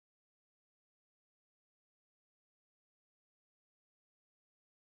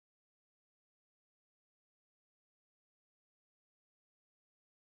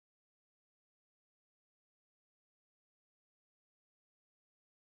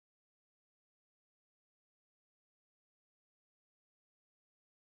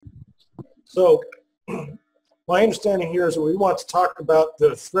So my understanding here is that we want to talk about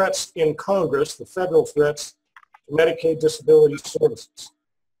the threats in Congress, the federal threats to Medicaid disability services.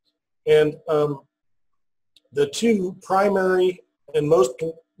 And the two primary and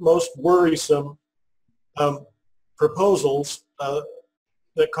most worrisome proposals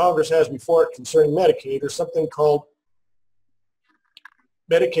that Congress has before it concerning Medicaid are something called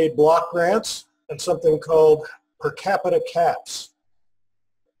Medicaid block grants and something called per capita caps.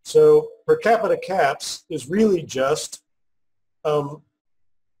 So per capita caps is really just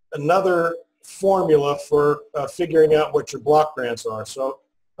another formula for figuring out what your block grants are. So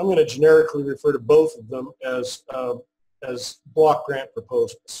I'm going to generically refer to both of them as block grant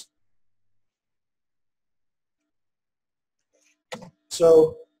proposals.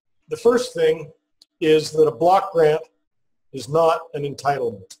 So the first thing is that a block grant is not an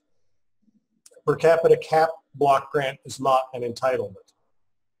entitlement. Per capita cap block grant is not an entitlement.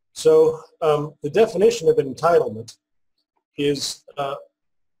 So the definition of an entitlement is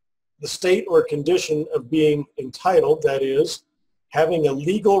the state or condition of being entitled, that is, having a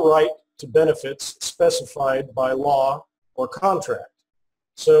legal right to benefits specified by law or contract.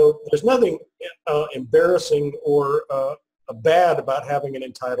 So there's nothing embarrassing or bad about having an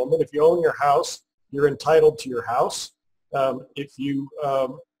entitlement. If you own your house, you're entitled to your house. If you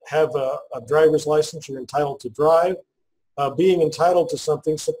have a driver's license, you're entitled to drive. Being entitled to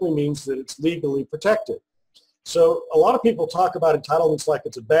something simply means that it's legally protected. So a lot of people talk about entitlements like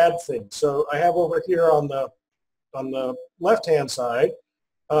it's a bad thing. So I have over here on the left-hand side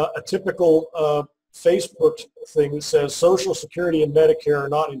a typical Facebook thing that says Social Security and Medicare are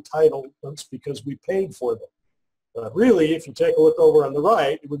not entitlements because we paid for them. Really, if you take a look over on the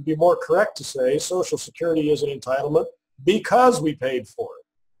right, it would be more correct to say Social Security is an entitlement because we paid for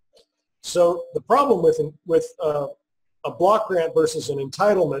it. So the problem with a block grant versus an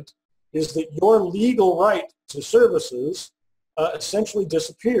entitlement is that your legal right to services essentially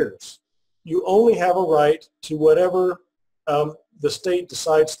disappears. You only have a right to whatever the state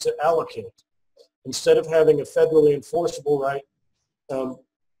decides to allocate, instead of having a federally enforceable right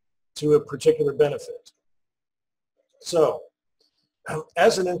to a particular benefit. So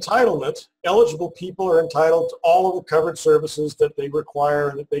as an entitlement, eligible people are entitled to all of the covered services that they require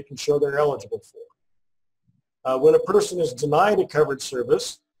and that they can show they're eligible for. When a person is denied a covered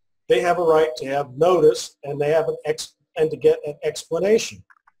service, they have a right to have notice and they have and to get an explanation.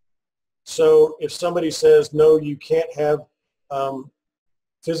 So if somebody says, no, you can't have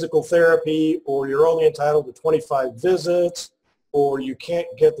physical therapy, or you're only entitled to 25 visits, or you can't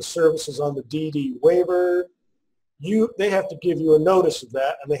get the services on the DD waiver, they have to give you a notice of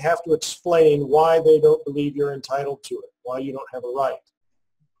that, and they have to explain why they don't believe you're entitled to it, why you don't have a right.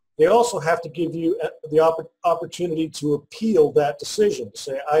 They also have to give you the opportunity to appeal that decision, to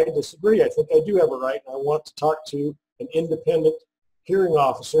say, I disagree, I think I do have a right, and I want to talk to an independent hearing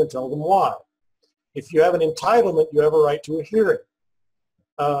officer and tell them why. If you have an entitlement, you have a right to a hearing.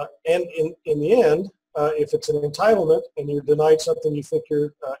 And in the end, if it's an entitlement and you're denied something you think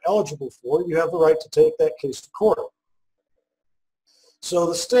you're eligible for, you have the right to take that case to court. So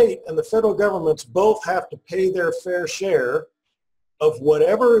the state and the federal governments both have to pay their fair share of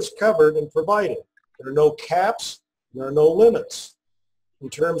whatever is covered and provided. There are no caps, there are no limits in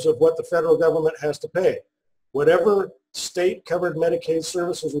terms of what the federal government has to pay. Whatever state-covered Medicaid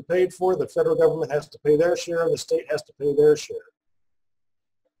services are paid for, the federal government has to pay their share and the state has to pay their share.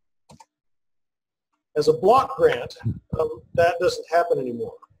 As a block grant, that doesn't happen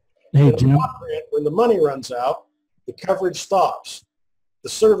anymore. Hey, In a Jim. block grant, when the money runs out, the coverage stops. The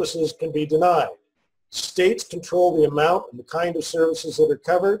services can be denied. States control the amount and the kind of services that are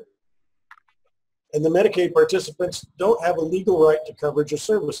covered, and the Medicaid participants don't have a legal right to coverage of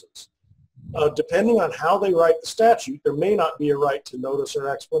services. Depending on how they write the statute, there may not be a right to notice or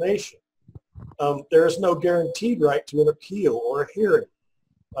explanation. There is no guaranteed right to an appeal or a hearing,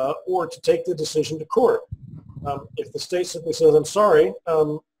 or to take the decision to court. If the state simply says, I'm sorry,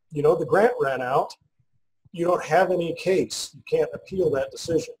 the grant ran out, you don't have any case. You can't appeal that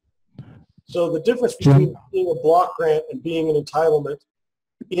decision. So the difference between being a block grant and being an entitlement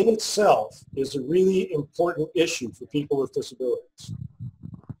in itself is a really important issue for people with disabilities.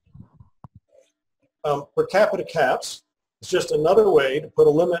 Per capita caps is just another way to put a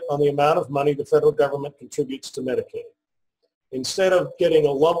limit on the amount of money the federal government contributes to Medicaid. Instead of getting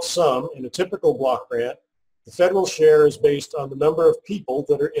a lump sum in a typical block grant, the federal share is based on the number of people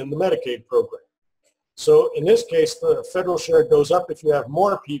that are in the Medicaid program. So in this case, the federal share goes up if you have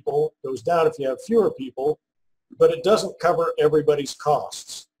more people, goes down if you have fewer people, but it doesn't cover everybody's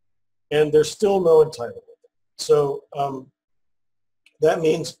costs. And there's still no entitlement. So that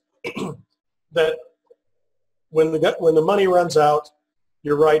means that when the money runs out,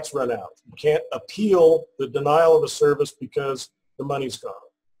 your rights run out. You can't appeal the denial of a service because the money's gone.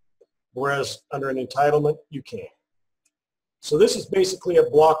 Whereas under an entitlement, you can. So this is basically a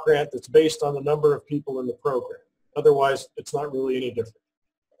block grant that's based on the number of people in the program. Otherwise, it's not really any different.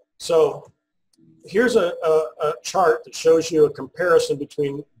 So here's a chart that shows you a comparison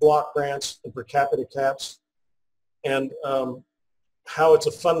between block grants and per capita caps, and how it's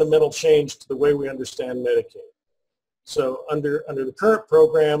a fundamental change to the way we understand Medicaid. So under the current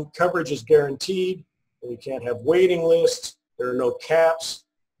program, coverage is guaranteed, and you can't have waiting lists. There are no caps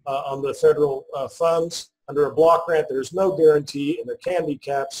on the federal funds. Under a block grant, there's no guarantee, and there can be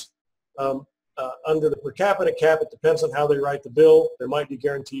caps. Under the per capita cap, it depends on how they write the bill. There might be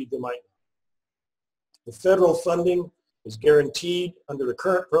guaranteed, there might not. The federal funding is guaranteed under the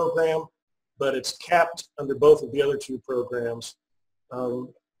current program, but it's capped under both of the other two programs.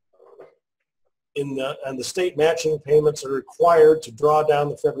 And the state matching payments are required to draw down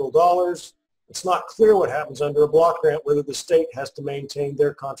the federal dollars. It's not clear what happens under a block grant, whether the state has to maintain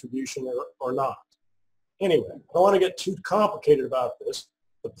their contribution or not. Anyway, I don't want to get too complicated about this.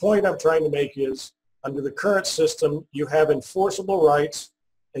 The point I'm trying to make is, under the current system, you have enforceable rights,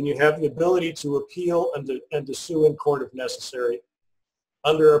 and you have the ability to appeal and to sue in court if necessary.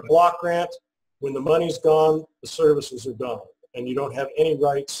 Under a block grant, when the money's gone, the services are gone, and you don't have any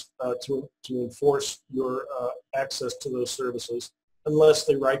rights to enforce your access to those services unless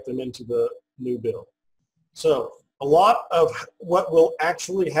they write them into the new bill. So a lot of what will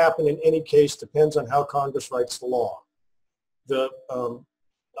actually happen in any case depends on how Congress writes the law. The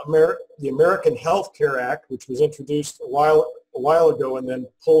American Health Care Act, which was introduced a while ago and then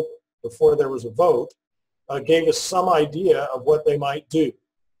pulled before there was a vote, gave us some idea of what they might do.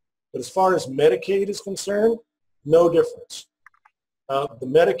 But as far as Medicaid is concerned, no difference. The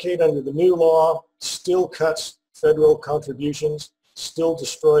Medicaid under the new law still cuts federal contributions, still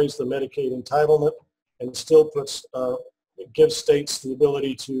destroys the Medicaid entitlement, and still gives states the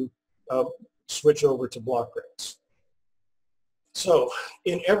ability to switch over to block grants. So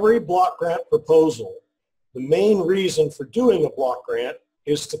in every block grant proposal, the main reason for doing a block grant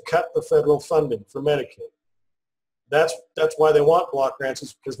is to cut the federal funding for Medicaid. That's why they want block grants,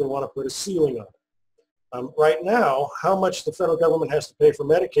 is because they want to put a ceiling on it. Right now, how much the federal government has to pay for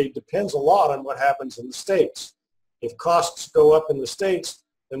Medicaid depends a lot on what happens in the states. If costs go up in the states,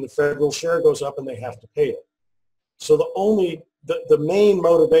 then the federal share goes up and they have to pay it. So the main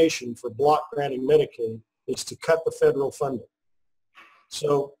motivation for block granting Medicaid is to cut the federal funding.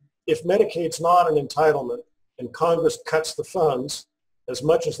 So if Medicaid's not an entitlement and Congress cuts the funds as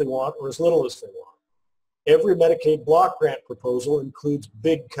much as they want or as little as they want, every Medicaid block grant proposal includes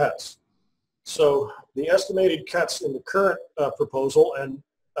big cuts. So the estimated cuts in the current proposal, and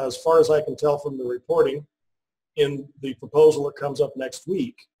as far as I can tell from the reporting, in the proposal that comes up next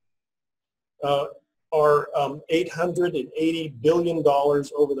week, are $880 billion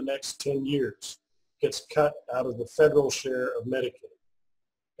over the next 10 years gets cut out of the federal share of Medicaid.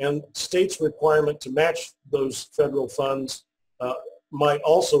 And states' requirement to match those federal funds might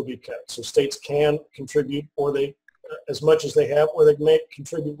also be cut. So states can contribute as much as they have, or they may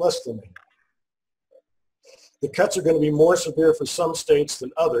contribute less than they have. The cuts are going to be more severe for some states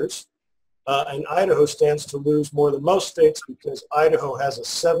than others. And Idaho stands to lose more than most states because Idaho has a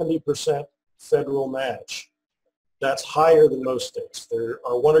 70% federal match. That's higher than most states. There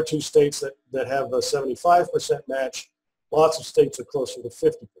are one or two states that have a 75% match. Lots of states are closer to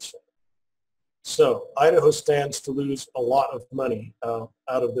 50%. So Idaho stands to lose a lot of money out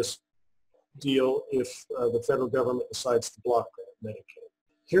of this deal if the federal government decides to block grant Medicaid.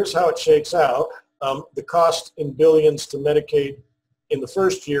 Here's how it shakes out. The cost in billions to Medicaid in the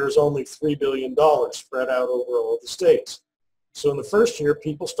first year is only $3 billion spread out over all of the states. So in the first year,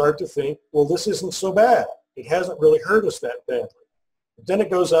 people start to think, well, this isn't so bad. It hasn't really hurt us that badly. But then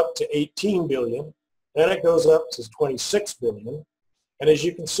it goes up to $18 billion. Then it goes up to $26 billion. And as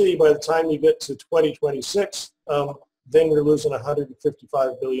you can see, by the time you get to 2026, then you're losing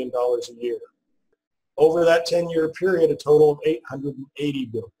 $155 billion a year. Over that 10-year period, a total of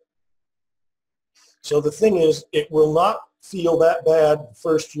 $880 billion. So the thing is, it will not feel that bad the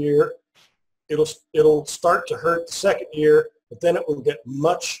first year. It'll start to hurt the second year, but then it will get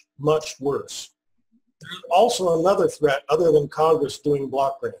much, much worse. There's also another threat other than Congress doing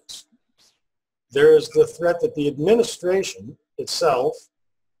block grants. There is the threat that the administration itself,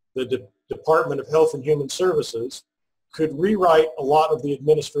 the Department of Health and Human Services, could rewrite a lot of the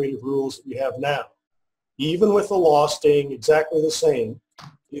administrative rules that we have now. Even with the law staying exactly the same,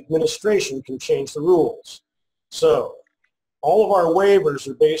 the administration can change the rules. So all of our waivers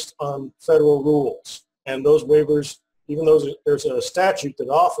are based on federal rules. And those waivers, even though there's a statute that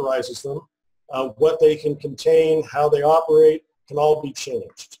authorizes them, what they can contain, how they operate, can all be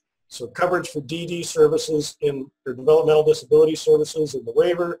changed. So coverage for DD services or developmental disability services in the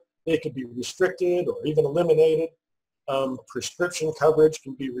waiver, they could be restricted or even eliminated. Prescription coverage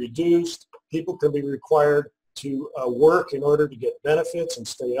can be reduced. People can be required to work in order to get benefits and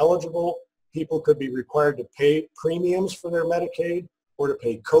stay eligible. People could be required to pay premiums for their Medicaid or to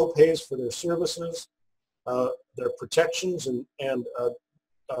pay co-pays for their services. Their protections and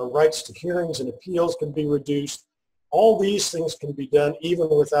rights to hearings and appeals can be reduced. All these things can be done even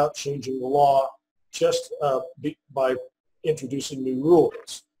without changing the law, just by introducing new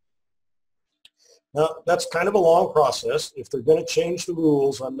rules. Now, that's kind of a long process. If they're going to change the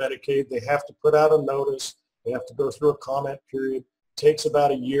rules on Medicaid, they have to put out a notice. They have to go through a comment period. It takes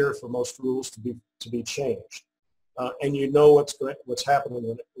about a year for most rules to be changed. And you know what's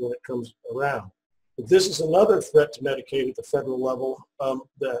happening when it comes around. But this is another threat to Medicaid at the federal level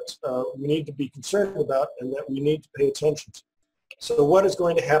that we need to be concerned about and that we need to pay attention to. So what is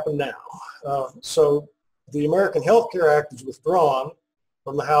going to happen now? So the American Health Care Act is withdrawn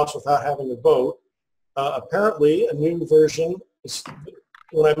from the House without having a vote. Apparently, a new version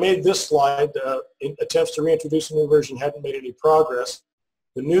when I made this slide, attempts to reintroduce a new version hadn't made any progress.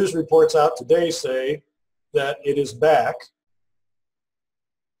 The news reports out today say that it is back.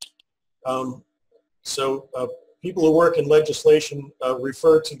 So people who work in legislation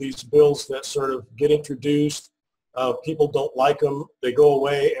refer to these bills that sort of get introduced. People don't like them. They go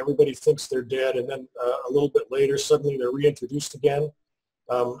away. Everybody thinks they're dead. And then a little bit later, suddenly they're reintroduced again.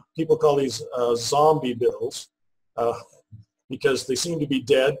 People call these zombie bills because they seem to be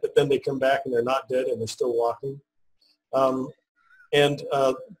dead, but then they come back and they're not dead and they're still walking.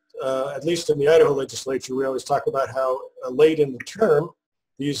 At least in the Idaho legislature, we always talk about how late in the term,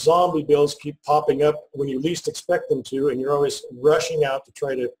 these zombie bills keep popping up when you least expect them to, and you're always rushing out to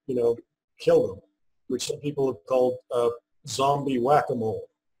try to, kill them, which some people have called zombie whack-a-mole.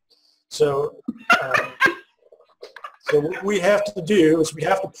 So what we have to do is we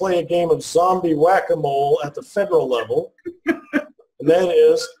have to play a game of zombie whack-a-mole at the federal level, and that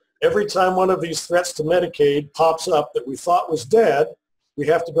is every time one of these threats to Medicaid pops up that we thought was dead, we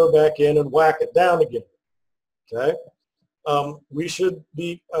have to go back in and whack it down again, okay? We should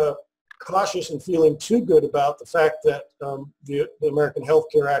be cautious in feeling too good about the fact that the American Health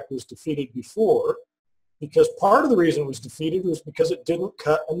Care Act was defeated before, because part of the reason it was defeated was because it didn't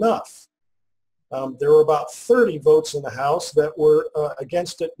cut enough. There were about 30 votes in the House that were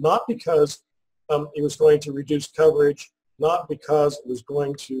against it, not because it was going to reduce coverage, not because it was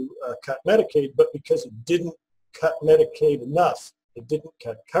going to cut Medicaid, but because it didn't cut Medicaid enough. It didn't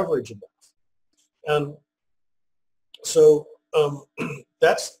cut coverage enough. And so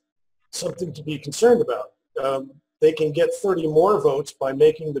that's something to be concerned about. They can get 30 more votes by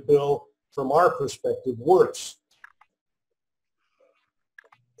making the bill, from our perspective, worse.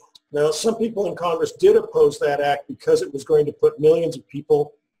 Now, some people in Congress did oppose that act because it was going to put millions of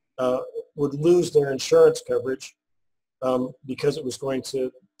people would lose their insurance coverage because it was going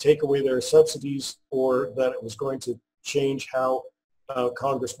to take away their subsidies, or that it was going to change how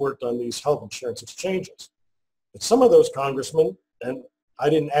Congress worked on these health insurance exchanges. But some of those congressmen, and I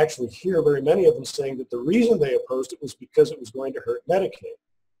didn't actually hear very many of them saying that the reason they opposed it was because it was going to hurt Medicaid.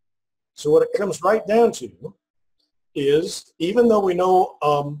 So what it comes right down to is, even though we know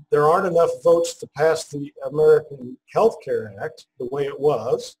there aren't enough votes to pass the American Health Care Act the way it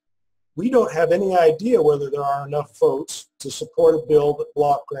was, we don't have any idea whether there are enough votes to support a bill that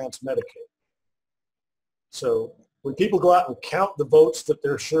block grants Medicaid. So when people go out and count the votes that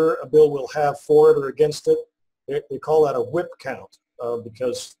they're sure a bill will have for it or against it, they call that a whip count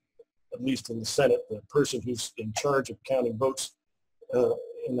because, at least in the Senate, the person who's in charge of counting votes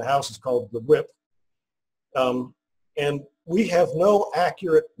in the House is called the whip. And we have no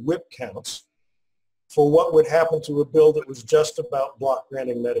accurate whip counts for what would happen to a bill that was just about block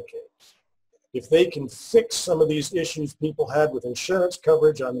granting Medicaid. If they can fix some of these issues people had with insurance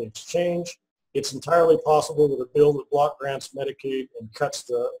coverage on the exchange, it's entirely possible that a bill that block grants Medicaid and cuts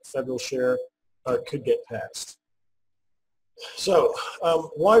the federal share could get passed. So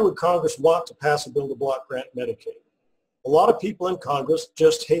why would Congress want to pass a bill to block grant Medicaid? A lot of people in Congress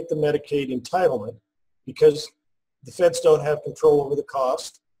just hate the Medicaid entitlement because the feds don't have control over the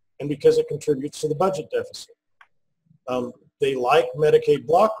cost and because it contributes to the budget deficit. They like Medicaid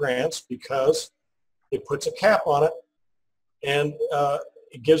block grants because it puts a cap on it and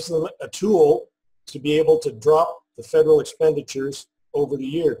it gives them a tool to be able to drop the federal expenditures over the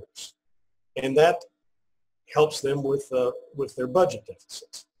years. And that helps them with their budget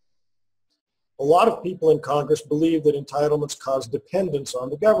deficits. A lot of people in Congress believe that entitlements cause dependence on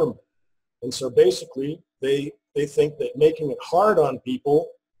the government. And so basically, they think that making it hard on people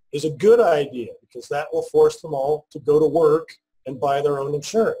is a good idea because that will force them all to go to work and buy their own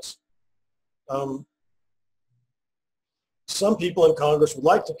insurance. Some people in Congress would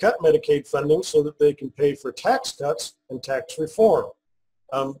like to cut Medicaid funding so that they can pay for tax cuts and tax reform.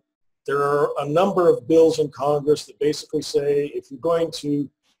 There are a number of bills in Congress that basically say if you're going to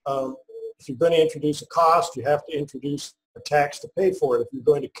introduce a cost, you have to introduce a tax to pay for it. If you're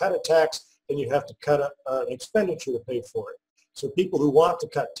going to cut a tax, then you have to cut an expenditure to pay for it. So people who want to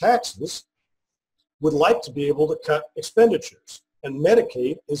cut taxes would like to be able to cut expenditures. And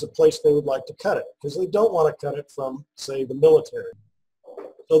Medicaid is a place they would like to cut it because they don't want to cut it from, say, the military.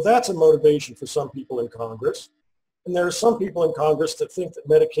 So that's a motivation for some people in Congress. And there are some people in Congress that think that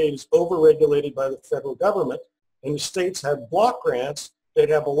Medicaid is overregulated by the federal government, and the states have block grants. They'd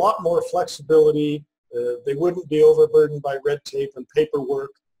have a lot more flexibility. They wouldn't be overburdened by red tape and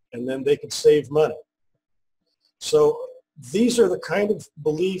paperwork, and then they could save money. So these are the kind of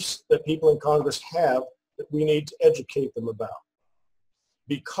beliefs that people in Congress have that we need to educate them about.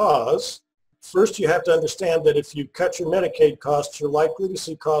 Because first you have to understand that if you cut your Medicaid costs, you're likely to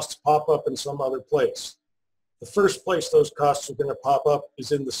see costs pop up in some other place. The first place those costs are going to pop up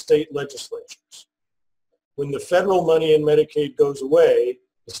is in the state legislatures. When the federal money in Medicaid goes away,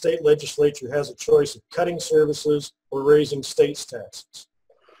 the state legislature has a choice of cutting services or raising states' taxes.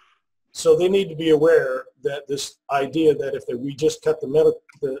 So they need to be aware that this idea that if we just cut the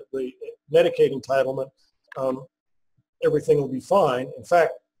Medicaid entitlement, everything will be fine. In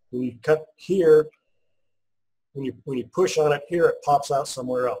fact, when you cut here, when you push on it here, it pops out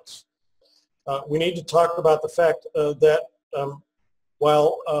somewhere else. We need to talk about the fact that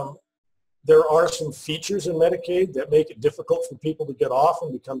while there are some features in Medicaid that make it difficult for people to get off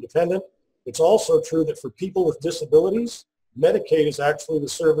and become dependent, it's also true that for people with disabilities, Medicaid is actually the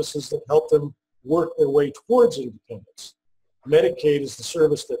services that help them work their way towards independence. Medicaid is the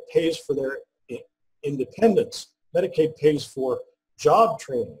service that pays for their independence. Medicaid pays for job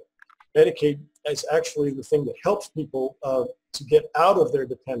training. Medicaid is actually the thing that helps people to get out of their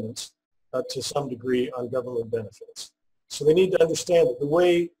dependence to some degree on government benefits. So they need to understand that the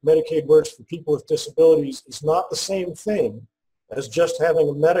way Medicaid works for people with disabilities is not the same thing as just having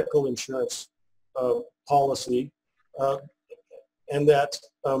a medical insurance policy, and that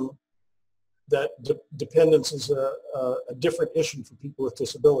dependence is a different issue for people with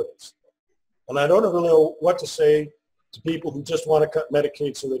disabilities. And I don't really know what to say to people who just want to cut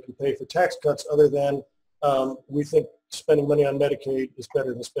Medicaid so they can pay for tax cuts other than we think spending money on Medicaid is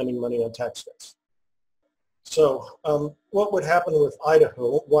better than spending money on tax cuts. So what would happen with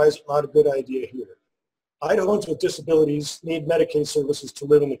Idaho? Why is it not a good idea here? Idahoans with disabilities need Medicaid services to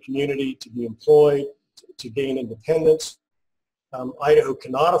live in the community, to be employed, to gain independence. Idaho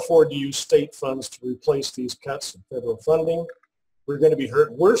cannot afford to use state funds to replace these cuts in federal funding. We're going to be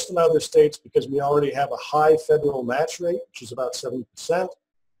hurt worse than other states because we already have a high federal match rate, which is about 70%.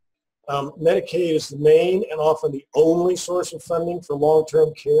 Medicaid is the main and often the only source of funding for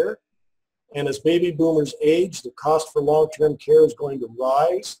long-term care. And as baby boomers age, the cost for long-term care is going to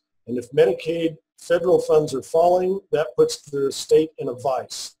rise. And if Medicaid federal funds are falling, that puts the state in a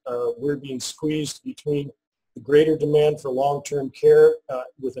vice. We're being squeezed between the greater demand for long-term care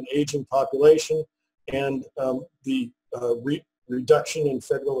with an aging population and the reduction in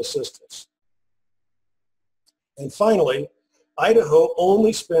federal assistance. And finally, Idaho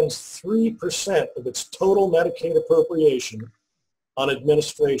only spends 3% of its total Medicaid appropriation on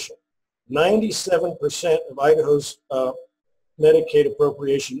administration. 97% of Idaho's Medicaid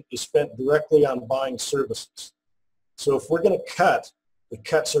appropriation is spent directly on buying services. So if we're going to cut, the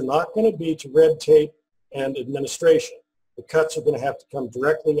cuts are not going to be to red tape and administration. The cuts are going to have to come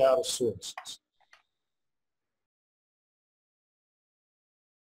directly out of services.